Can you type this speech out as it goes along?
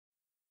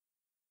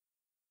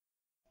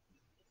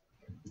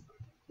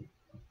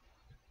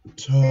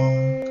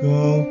Talk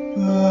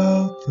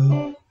about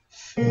the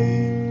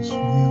things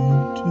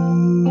we'll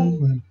do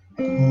when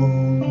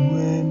cold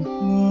wind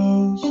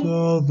blows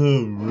all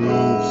the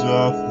roofs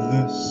off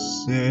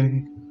this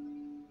city.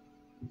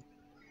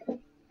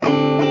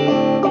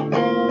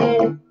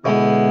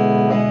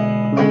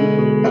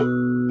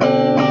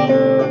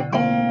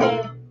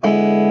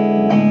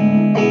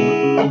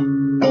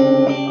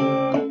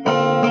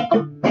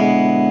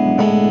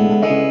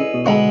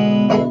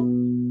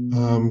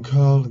 I'm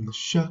calling the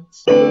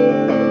shots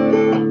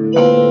in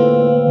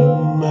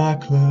my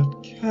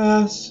cloud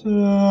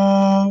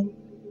castle.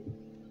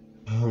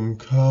 I'm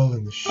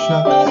calling the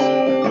shots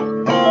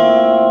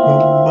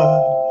from my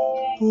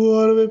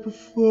water vapor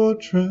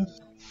fortress.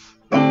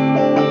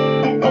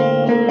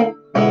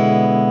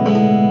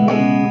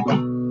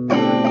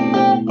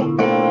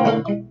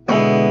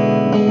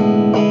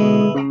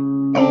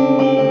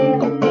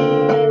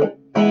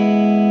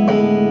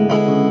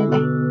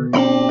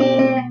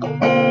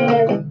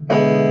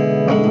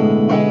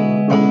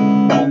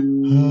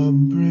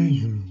 I'm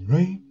bringing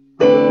rain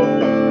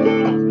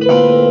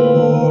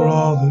for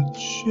all the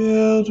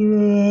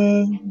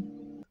children.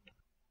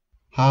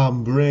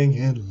 I'm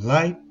bringing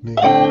lightning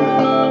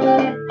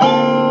for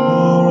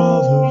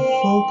all the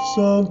folks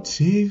on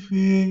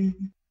TV.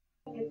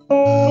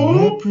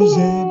 I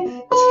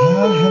represent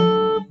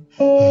time.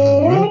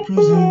 I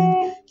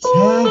represent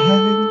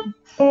time.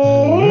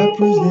 I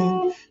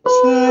represent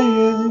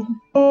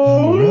time. I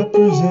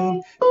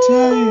represent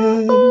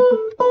time.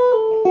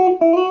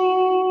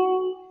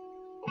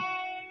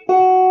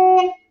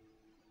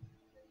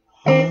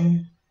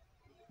 I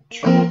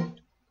treat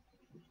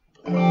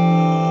pillows.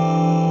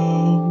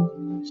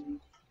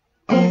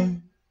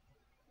 I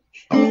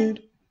treat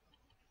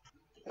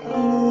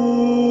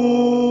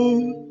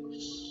pillows.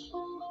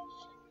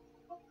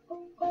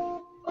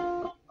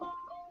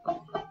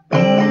 I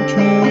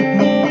trade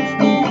blues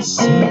with the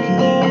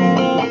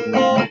second.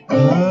 I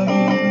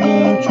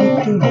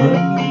treat the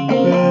rain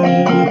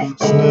band and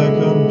snack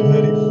on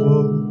petty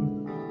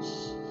folks.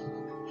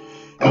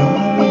 I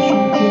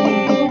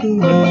treat the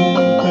rain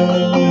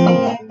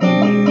band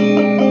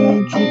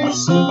and treat the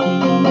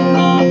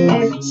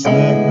second.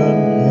 Snack on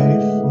petty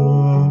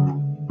folks.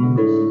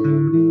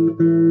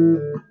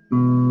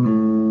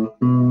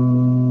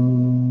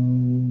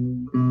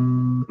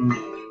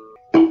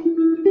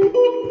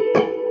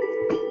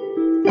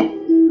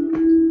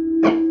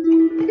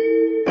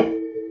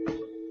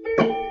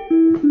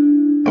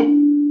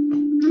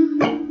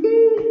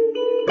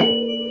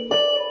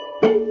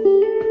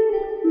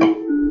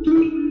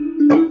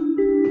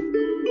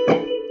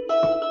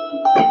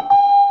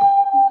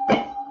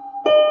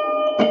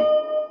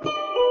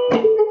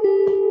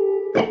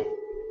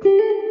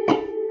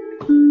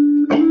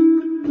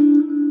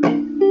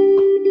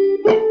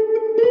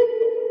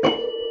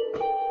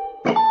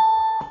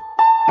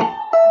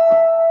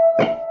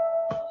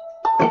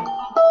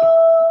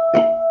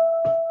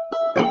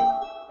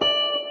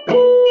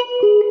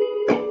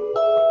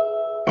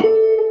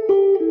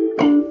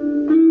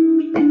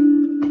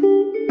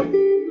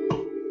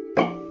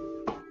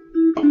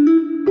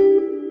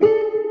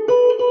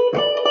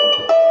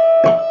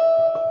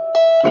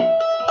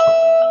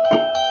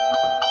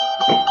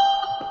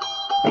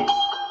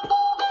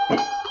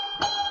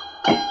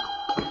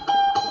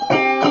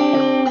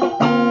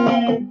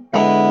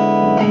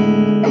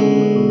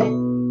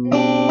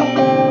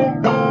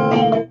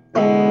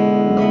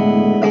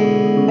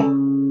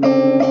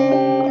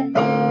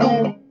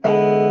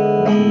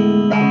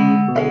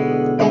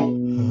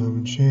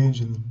 I'm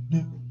changing the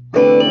news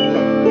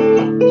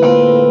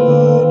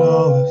on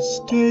all the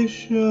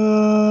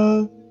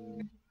stations.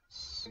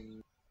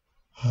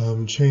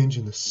 I'm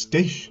changing the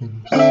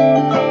stations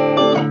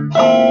on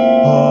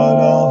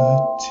all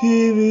the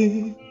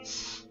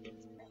TVs.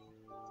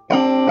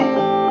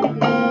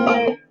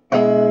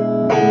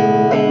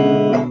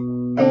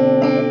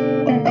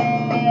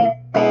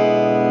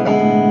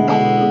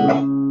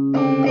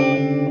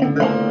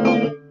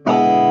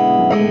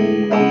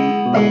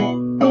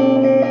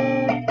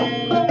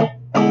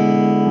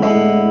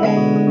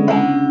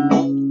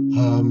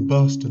 I'm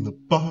busting the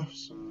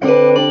bars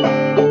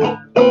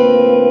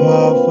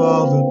off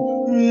all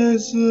the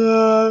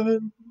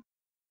prison.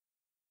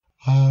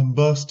 I'm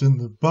busting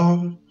the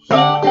bars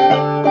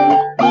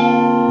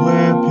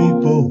where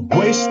people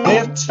waste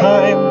their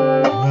time.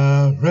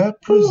 I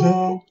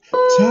represent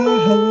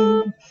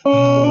time.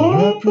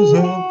 I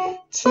represent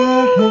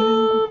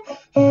time.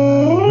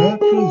 I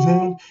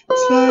represent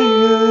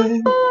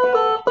time.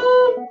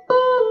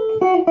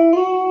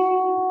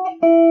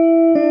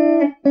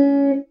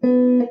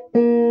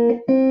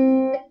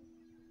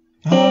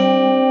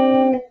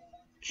 I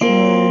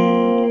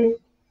trade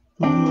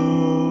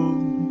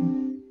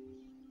blows.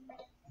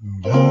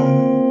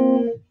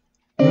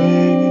 I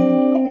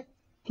trade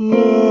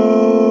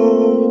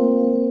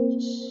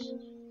blows.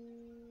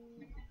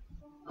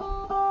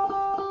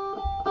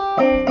 I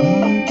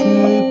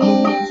trade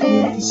blows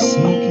with the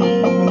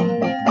second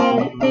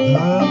wind. I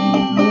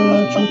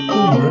trade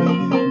the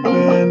rain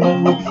band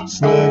and we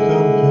snack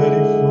on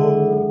petty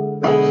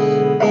folks.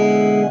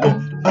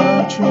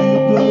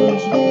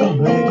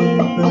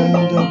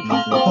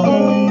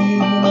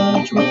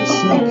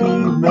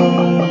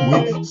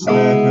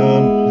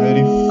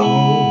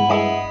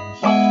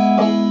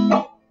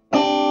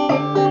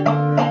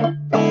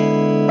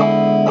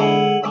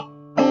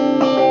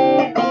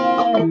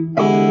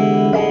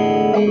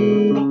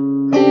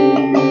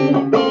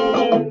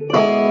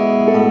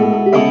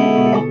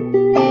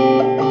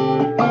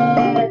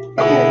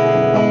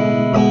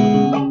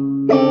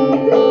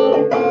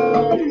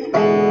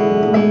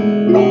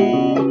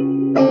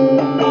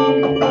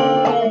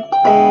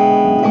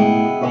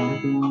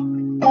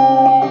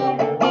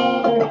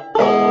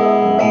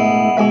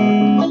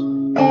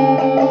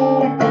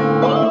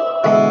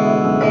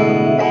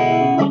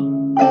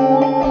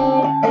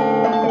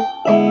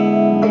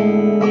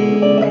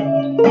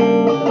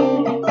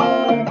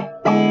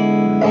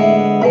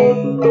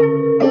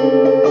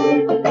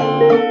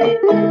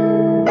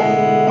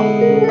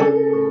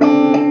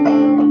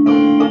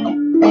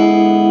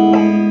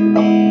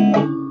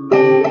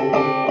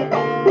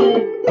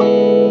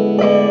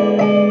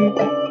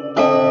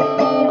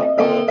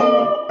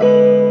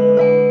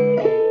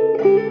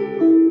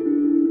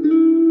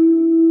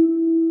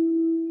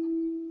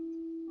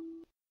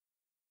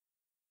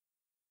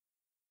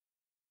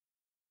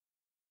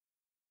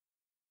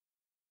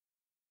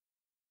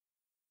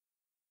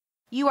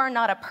 You are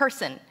not a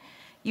person.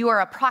 You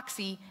are a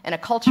proxy in a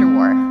culture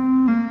war.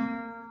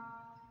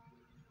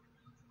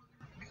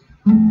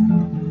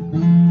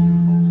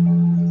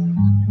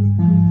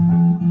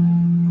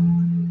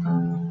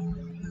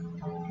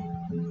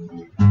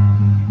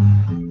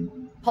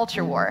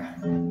 Culture war.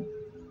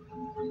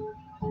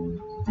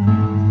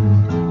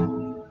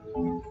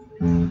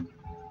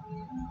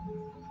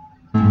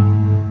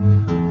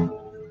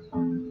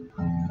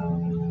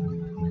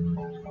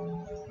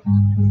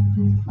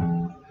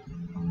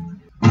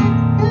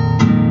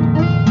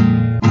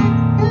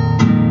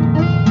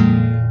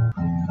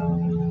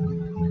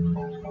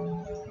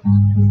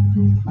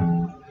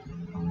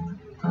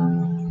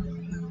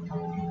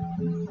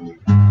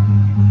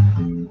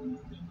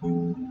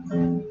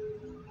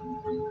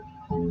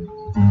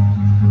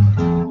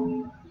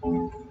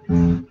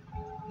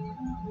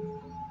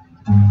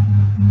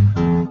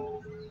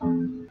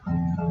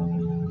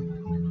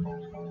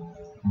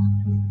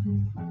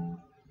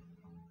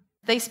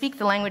 They speak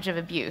the language of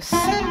abuse.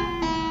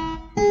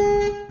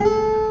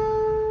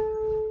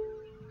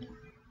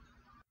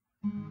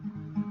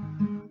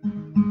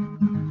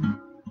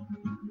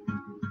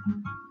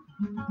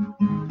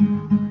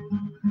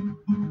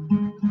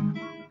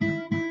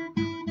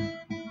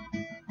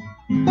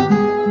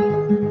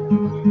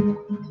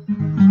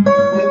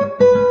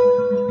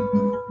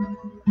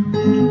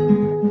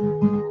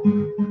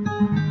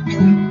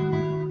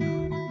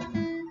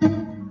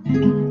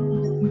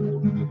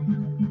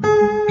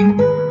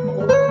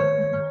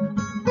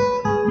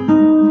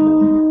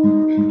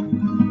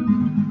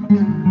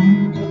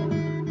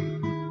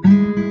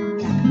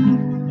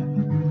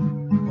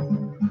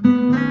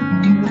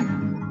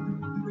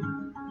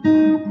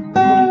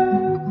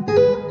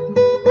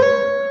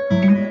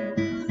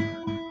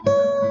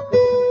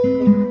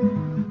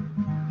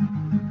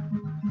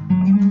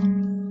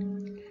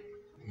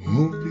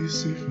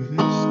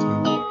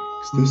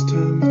 This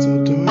time it's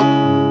all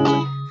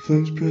dark,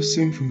 flames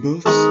pressing from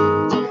both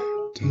sides.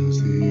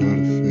 Does the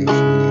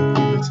artificial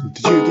lights?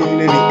 Did you gain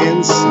any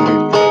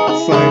insight?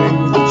 Fighting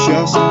with the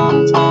just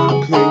minds,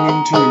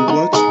 clinging to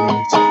what's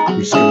right.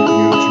 We're scoping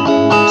out your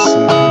whole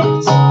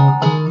sides.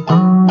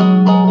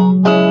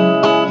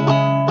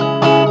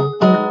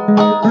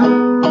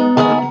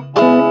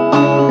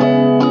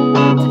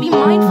 To be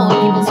mindful of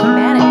people's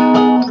humanity.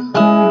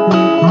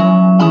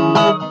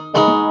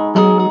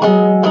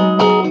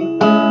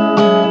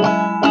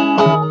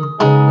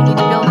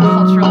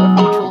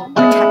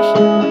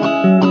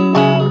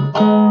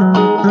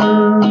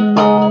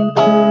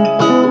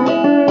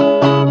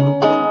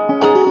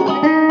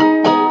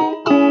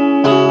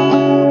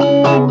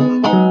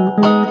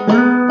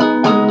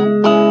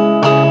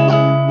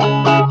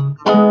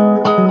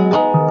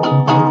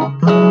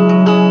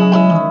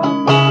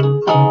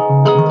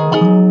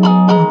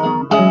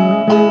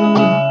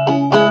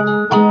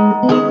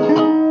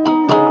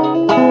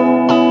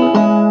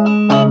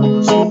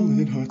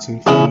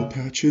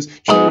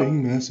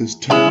 Trying masses,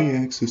 tiny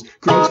axes,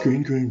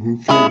 green room,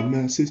 floating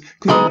masses,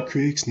 clean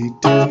creeks need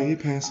daily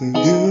passes.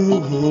 You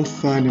won't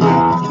find him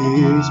out with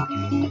these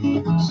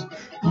books.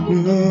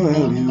 No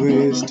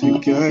alleyways to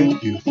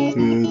guide you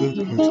through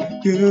the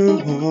parks.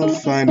 You won't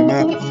find him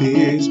out with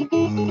these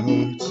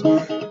books.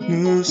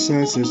 No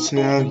signs to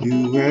tell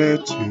you where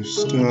to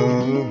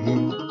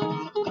start.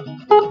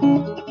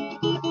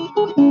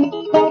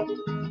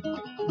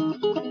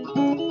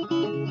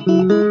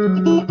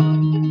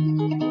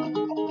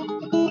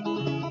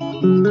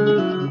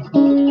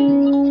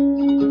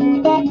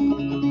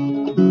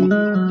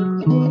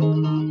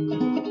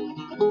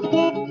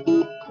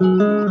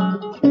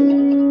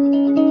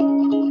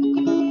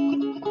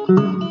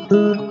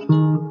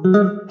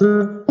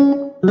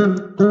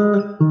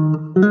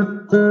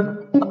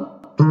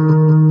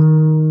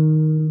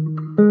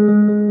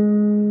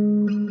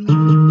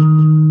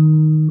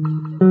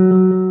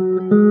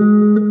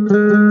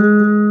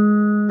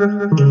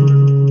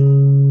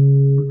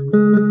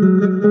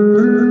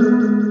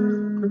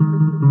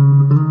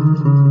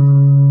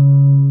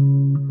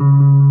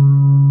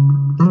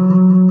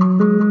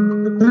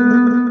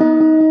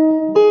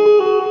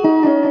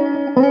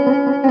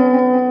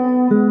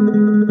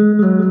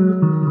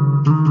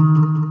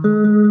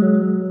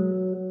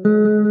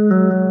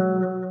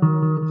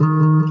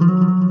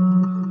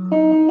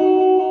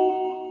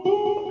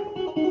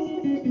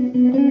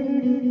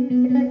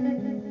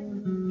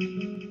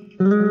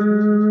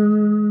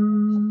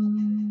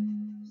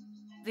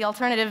 The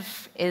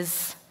alternative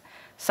is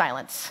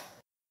silence.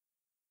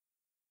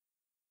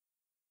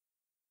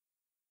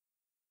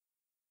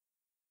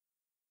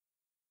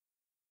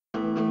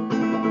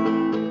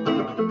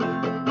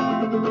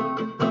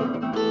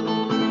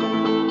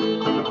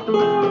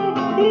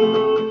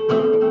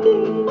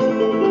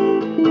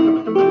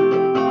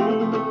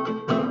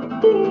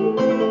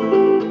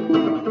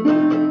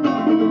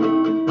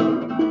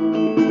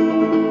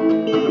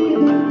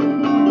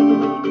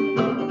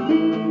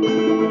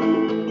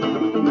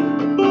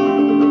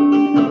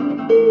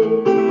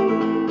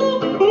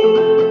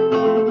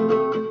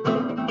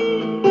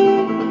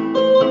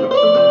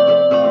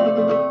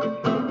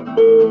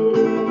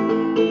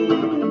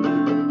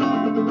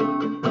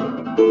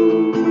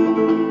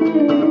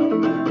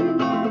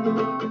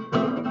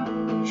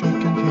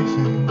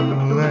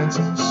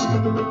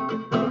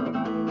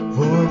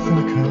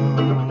 gonna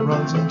come,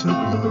 runs into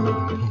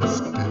blood and he's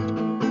dead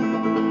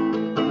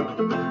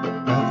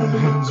at the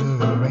hands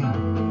of a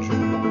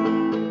ranger.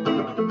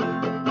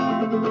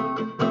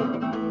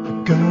 The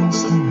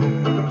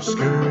gunslinger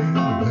scurry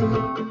away.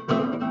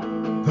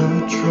 The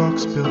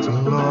truck's built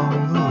along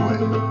the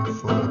way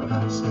for the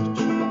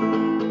passage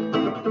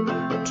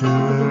to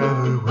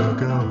wherever we're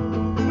going.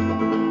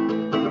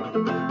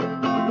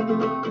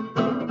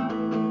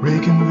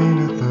 Reconvene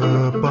at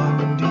the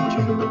Bundy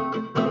camp.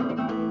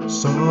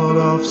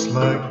 Sawed-offs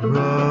like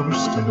rubber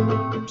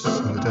stamps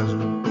in the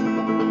desert,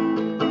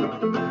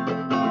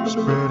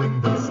 spreading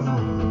before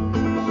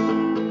us.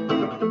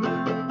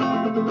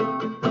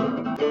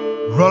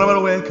 Run out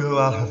of Waco,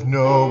 I'll have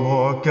no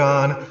more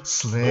gun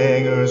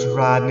slingers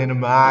riding into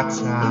my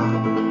town.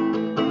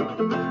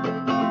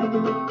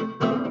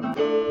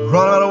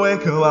 Run out of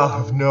Waco, I'll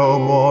have no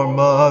more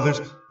mothers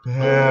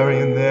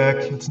burying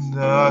their kids in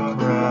the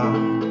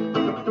ground.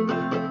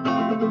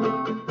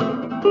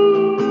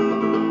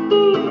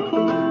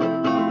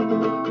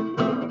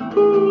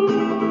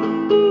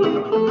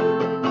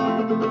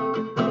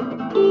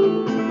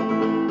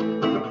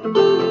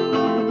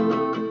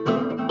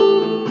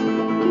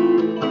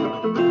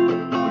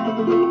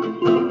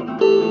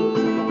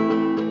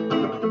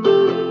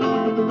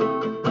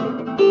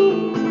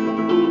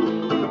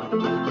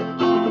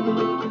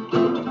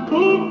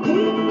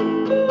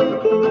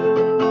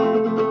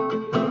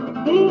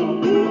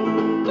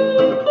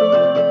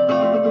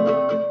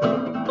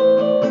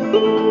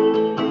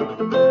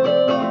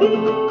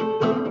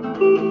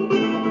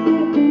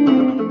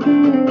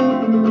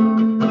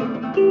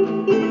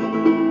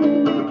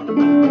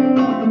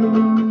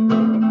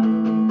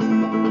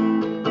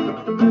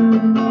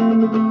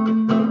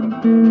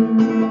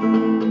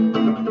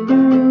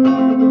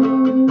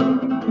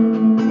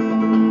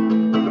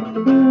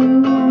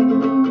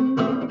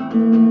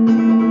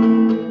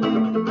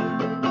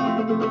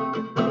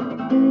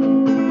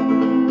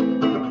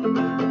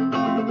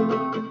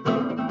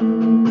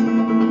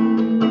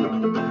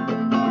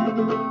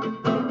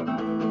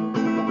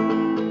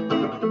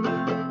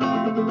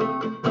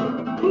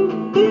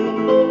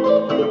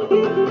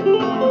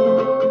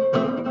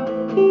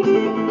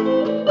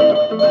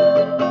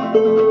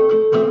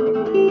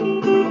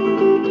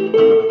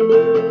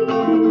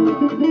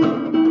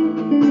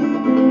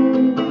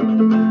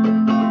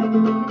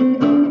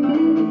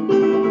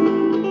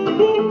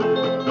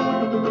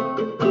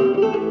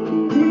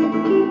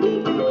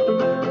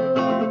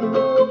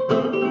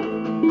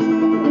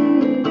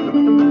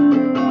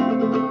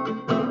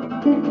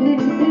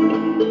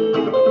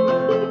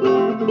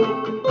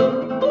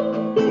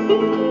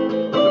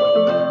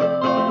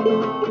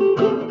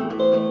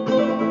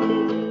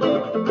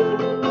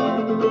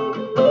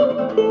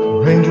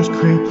 Rangers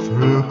creep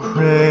through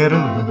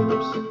crater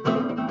lips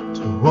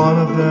till one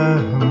of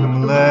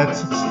them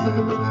lets it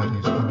slip that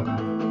he's hungry,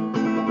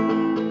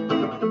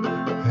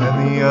 and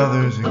the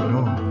others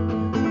ignore him.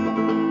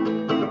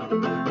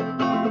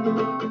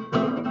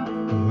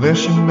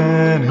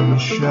 Militiamen in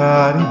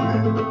shoddy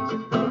vans,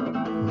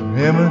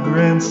 where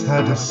immigrants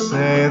had to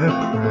say their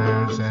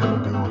prayers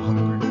and go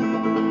hungry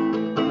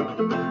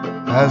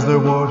as their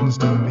wardens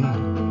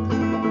demeaned.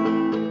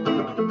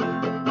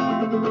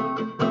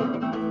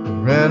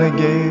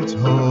 Renegades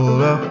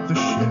hold up the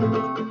ship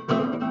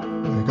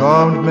like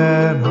armed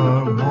men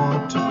are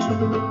wont to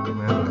do,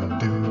 and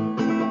they do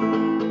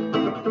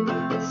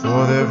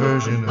for their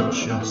version of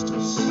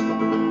justice.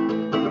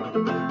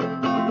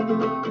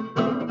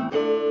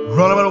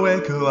 Run out of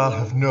Waco, I'll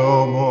have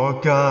no more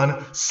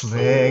gun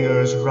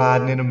slingers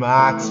riding into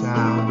my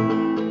town.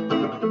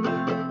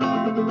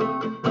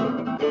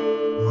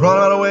 Run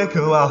out of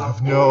Waco, I'll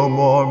have no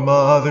more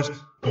mothers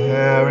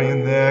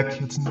burying their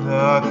kids in the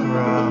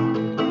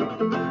ground.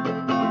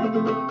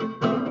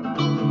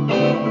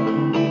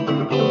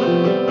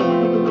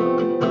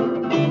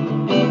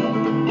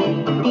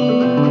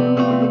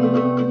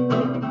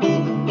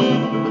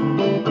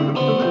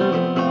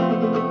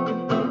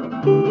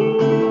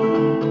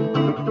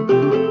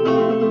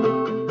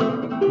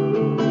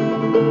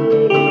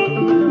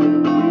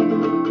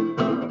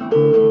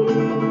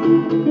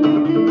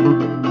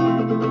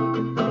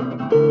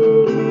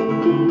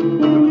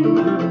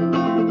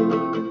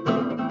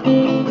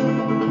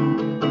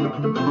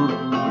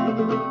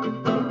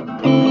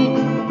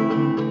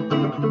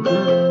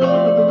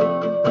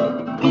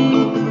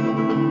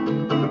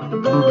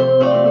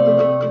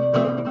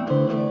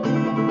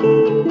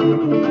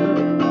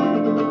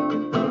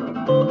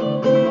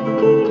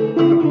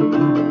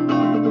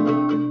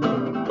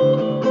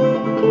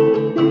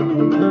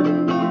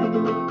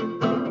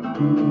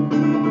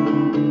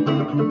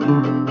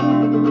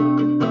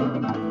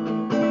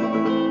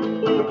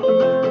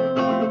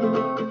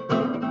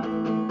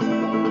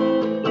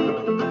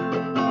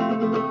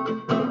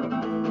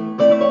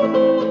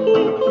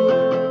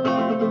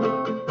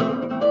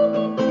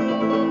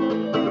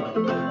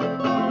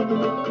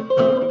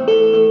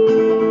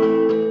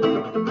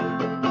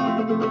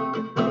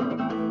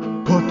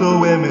 Put the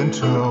women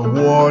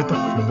toward the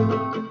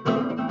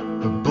front,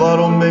 The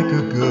blood'll make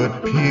a good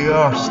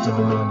PR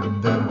stunt,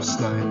 and then we'll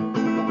slide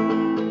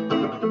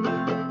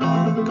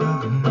all the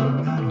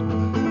government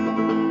away.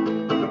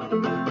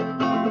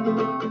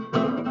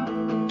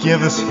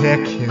 Give this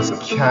hick his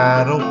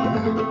cattle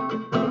back.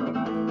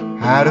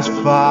 Add his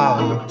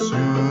file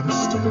to the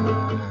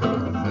stack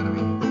of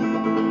enemies.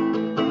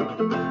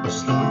 We'll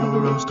slow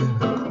roast in a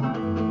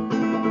corner.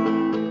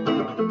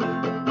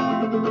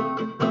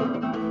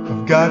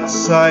 I've got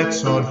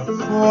sights on 4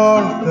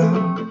 of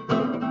them.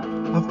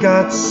 I've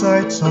got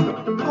sights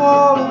on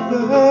all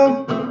of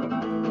them.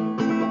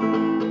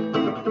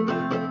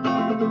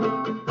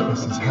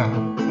 This is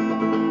how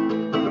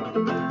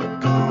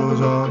it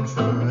goes on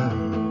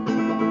forever.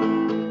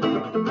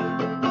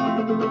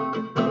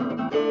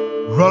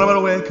 Run, Em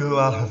Outta Waco,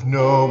 I'll have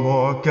no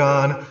more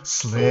gun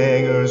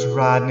slingers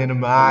riding into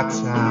my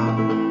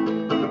town.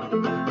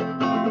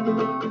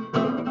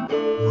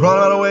 Run,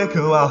 Em Outta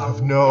Waco, I'll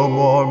have no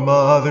more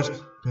mothers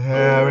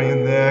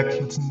burying their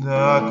kids in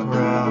the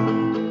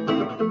ground.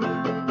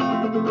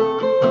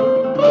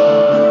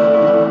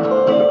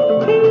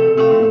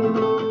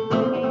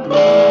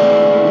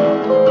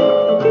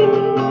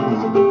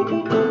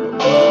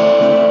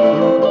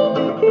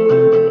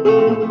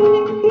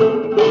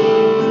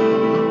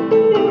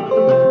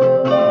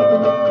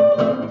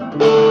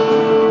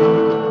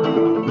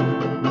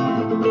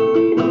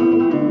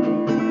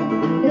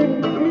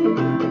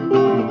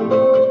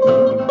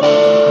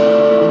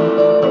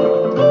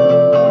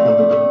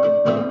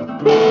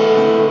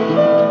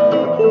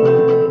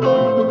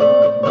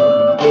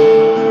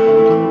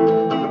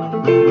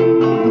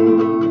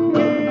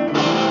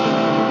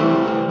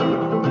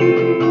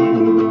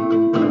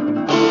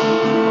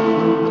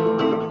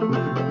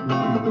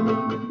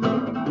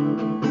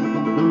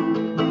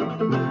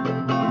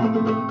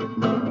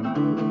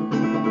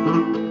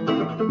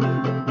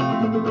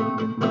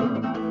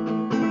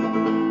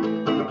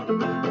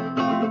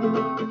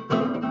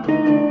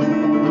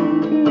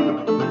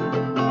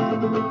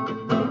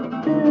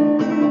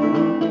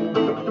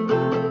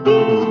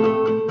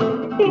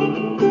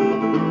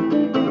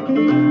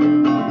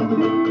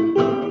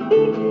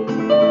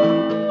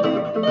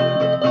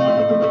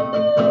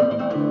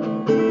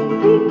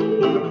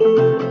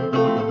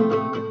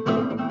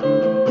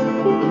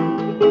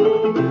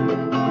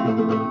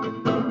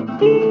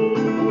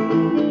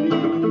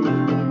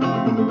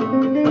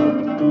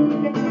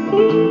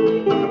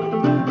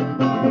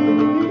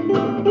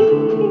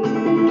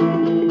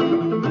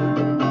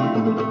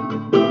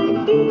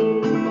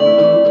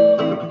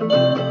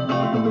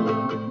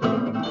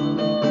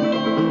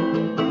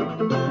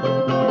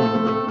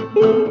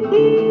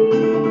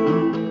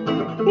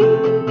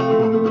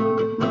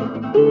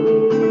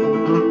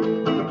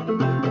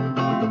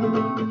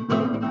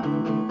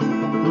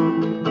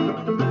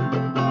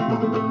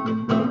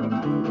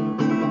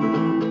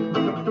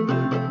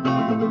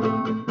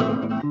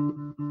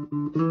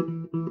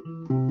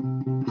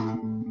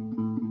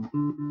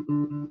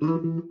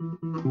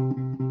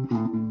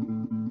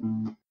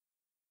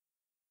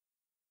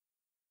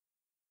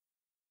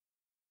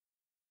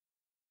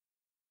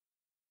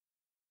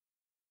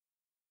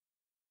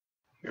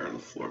 Here on the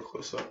floor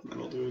close up, and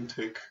then I'll do a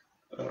take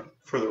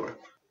further away.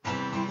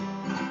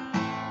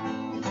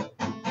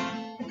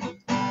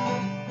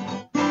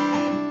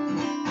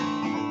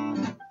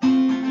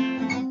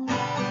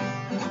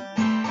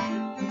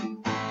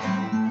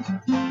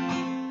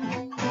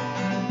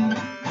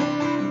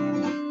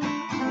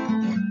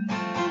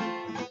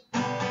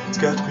 It's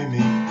got to be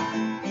me.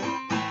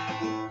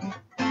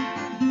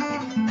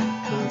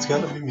 It's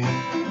got to be me.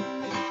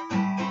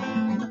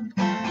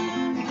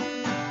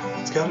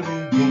 It's got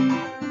to be me.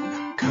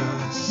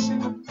 'Cause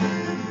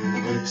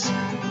they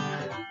say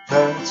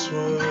that's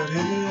what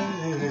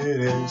it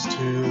is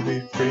to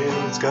be free.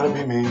 It's got to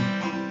be me.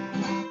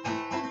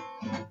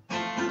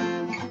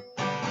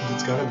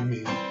 It's got to be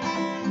me.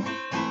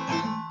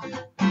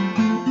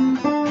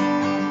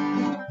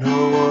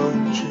 No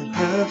one should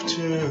have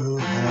to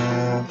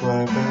have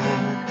my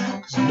back,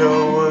 'cause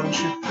no one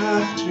should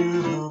have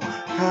to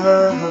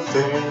have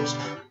theirs.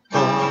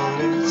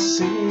 But it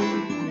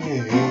seems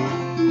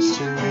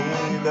to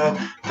me that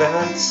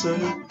that's a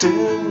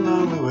dim,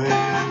 lonely way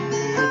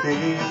to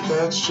be.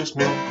 That's just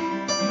me.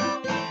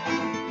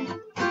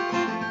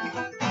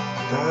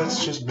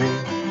 That's just me.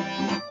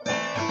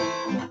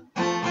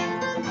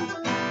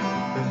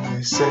 And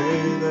they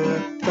say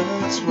that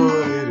that's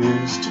what it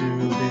is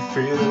to be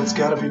free. That it's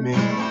gotta be me.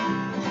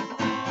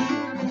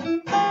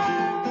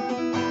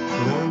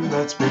 Then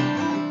that's me.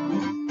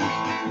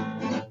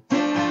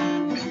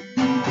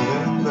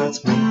 Then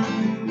that's me.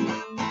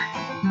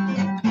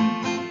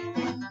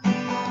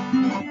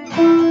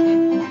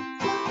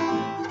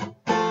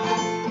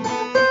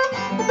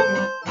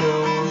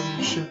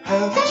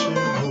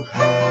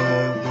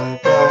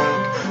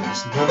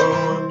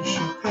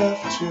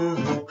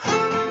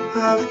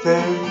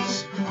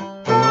 Theirs,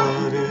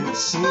 but it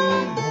seems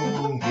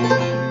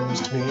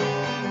to me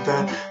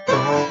that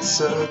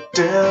that's a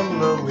damn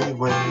lonely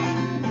way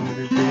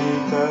to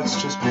be.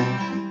 That's just me.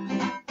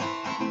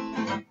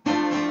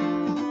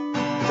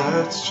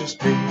 that's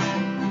just me.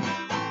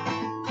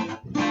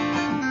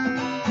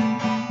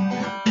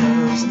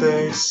 'Cause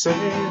they say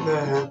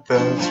that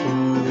that's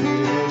what it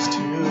is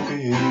to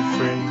be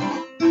free.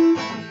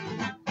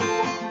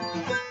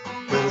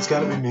 But it's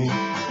gotta be me.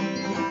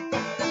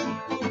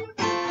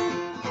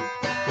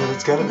 But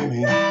it's gotta be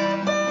me. Well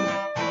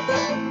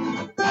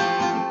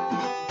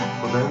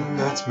then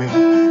that's me.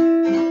 Well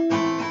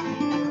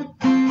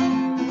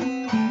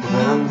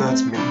then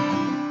that's me.